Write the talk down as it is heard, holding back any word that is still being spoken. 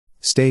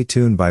Stay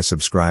tuned by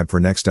subscribe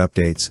for next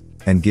updates,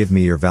 and give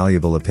me your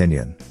valuable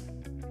opinion.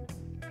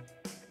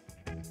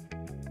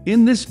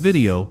 In this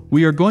video,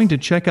 we are going to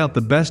check out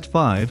the best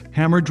 5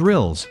 hammer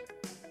drills.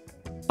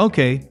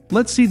 Okay,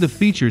 let's see the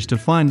features to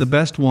find the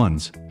best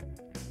ones.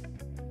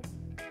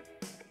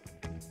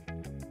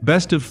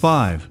 Best of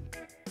 5.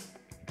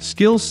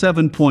 Skil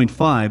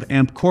 7.5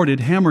 amp corded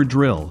hammer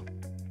drill.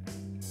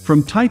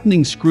 From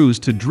tightening screws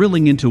to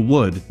drilling into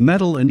wood,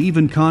 metal and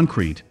even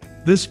concrete,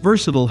 this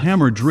versatile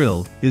hammer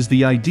drill is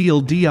the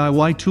ideal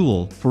DIY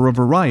tool for a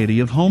variety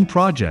of home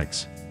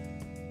projects.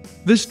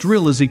 This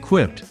drill is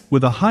equipped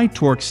with a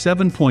high-torque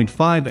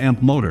 7.5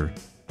 amp motor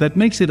that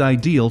makes it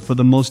ideal for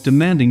the most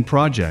demanding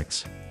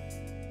projects.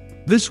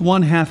 This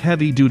 1/2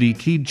 heavy-duty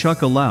keyed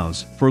chuck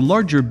allows for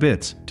larger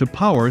bits to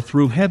power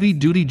through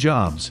heavy-duty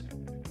jobs.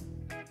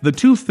 The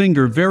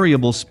 2-finger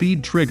variable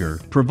speed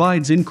trigger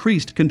provides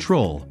increased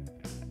control.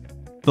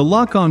 The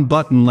lock-on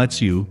button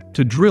lets you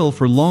to drill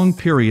for long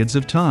periods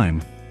of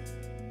time.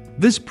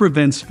 This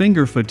prevents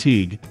finger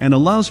fatigue and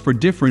allows for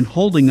different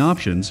holding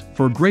options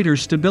for greater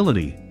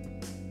stability.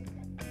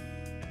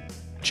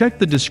 Check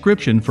the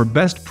description for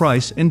best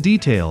price and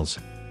details.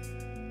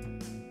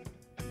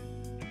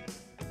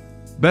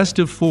 Best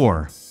of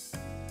 4.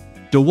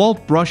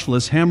 DEWALT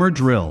Brushless Hammer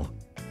Drill.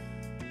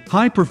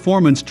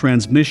 High-performance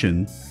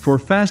transmission for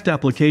fast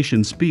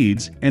application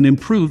speeds and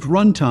improved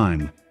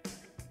runtime.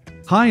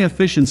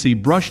 High-efficiency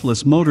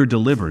brushless motor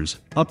delivers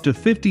up to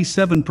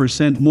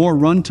 57% more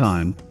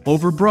runtime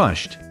over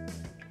brushed.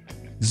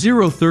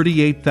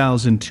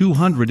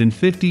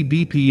 38,250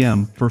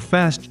 BPM for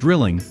fast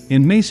drilling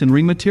in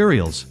masonry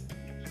materials.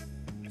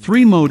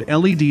 3-mode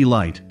LED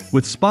light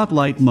with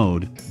spotlight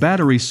mode,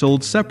 battery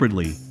sold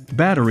separately,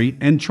 battery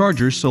and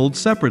charger sold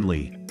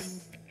separately.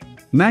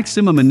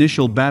 Maximum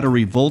initial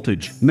battery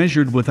voltage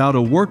measured without a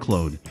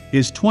workload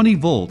is 20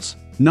 volts,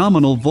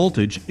 nominal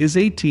voltage is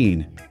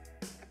 18.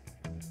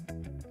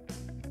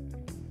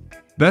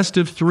 Best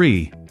of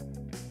 3.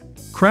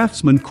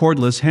 CRAFTSMAN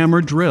Cordless Hammer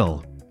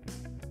Drill.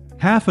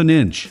 1/2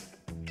 inch.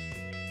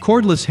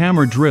 Cordless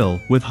hammer drill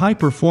with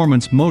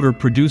high-performance motor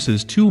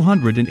produces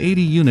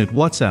 280 unit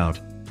watts out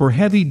for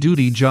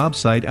heavy-duty job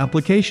site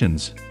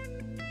applications.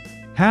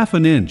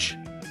 1/2 inch.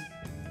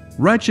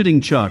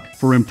 Ratcheting chuck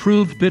for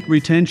improved bit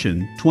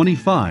retention,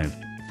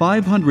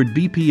 500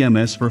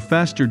 BPMs for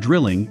faster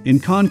drilling in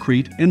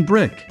concrete and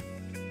brick.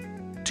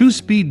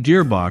 2-speed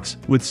gearbox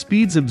with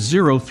speeds of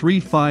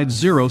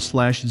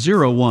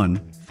 0350/01,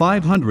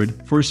 500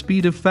 for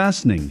speed of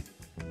fastening.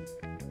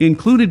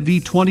 Included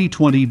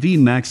V2020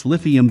 VMAX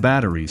lithium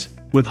batteries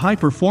with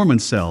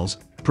high-performance cells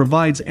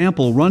provides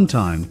ample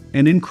runtime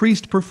and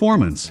increased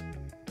performance.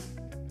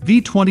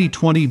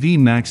 V2020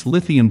 VMAX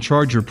lithium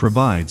charger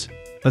provides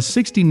a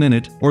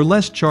 60-minute or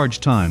less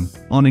charge time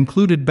on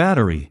included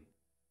battery.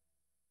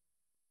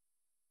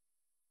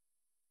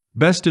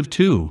 Best of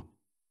 2.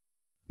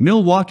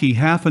 Milwaukee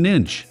 1/2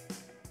 inch.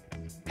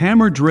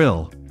 Hammer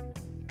drill.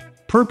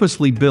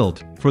 Purposely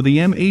built for the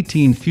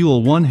M18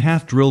 Fuel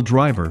 1/2 drill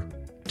driver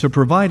to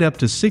provide up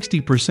to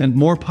 60%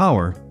 more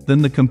power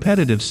than the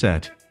competitive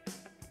set.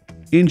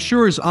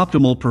 Ensures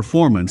optimal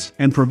performance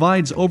and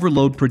provides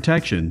overload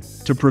protection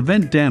to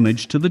prevent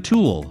damage to the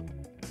tool.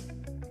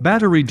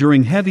 Battery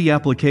during heavy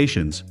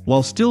applications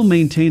while still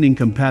maintaining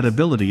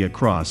compatibility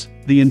across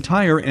the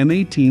entire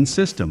M18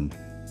 system.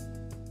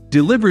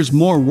 Delivers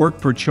more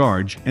work per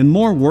charge and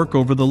more work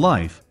over the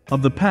life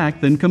of the pack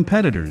than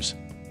competitors.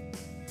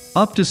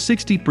 Up to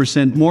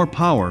 60% more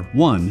power,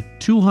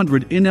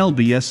 200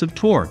 Nlbs of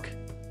torque.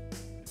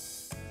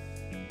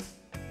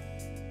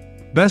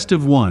 Best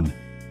of 1.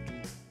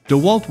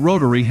 DEWALT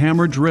Rotary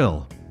Hammer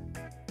Drill.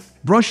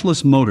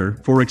 Brushless motor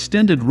for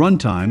extended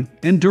runtime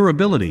and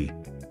durability.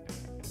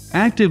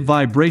 Active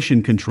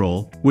vibration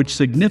control, which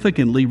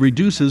significantly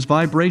reduces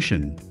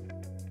vibration.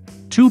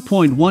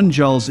 2.1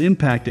 joules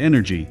impact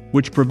energy,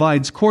 which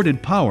provides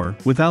corded power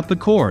without the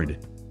cord.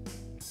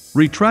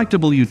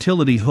 Retractable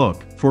utility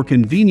hook for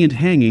convenient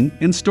hanging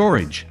and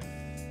storage.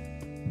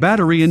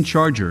 Battery and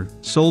charger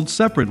sold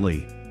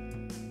separately.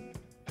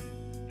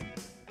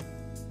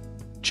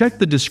 Check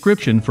the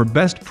description for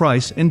best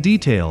price and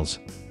details.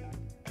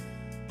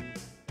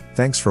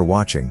 Thanks for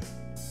watching.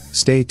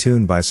 Stay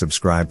tuned by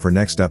subscribe for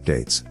next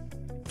updates.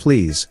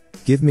 Please,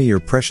 give me your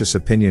precious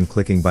opinion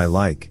clicking by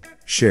like,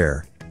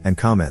 share, and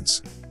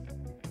comments.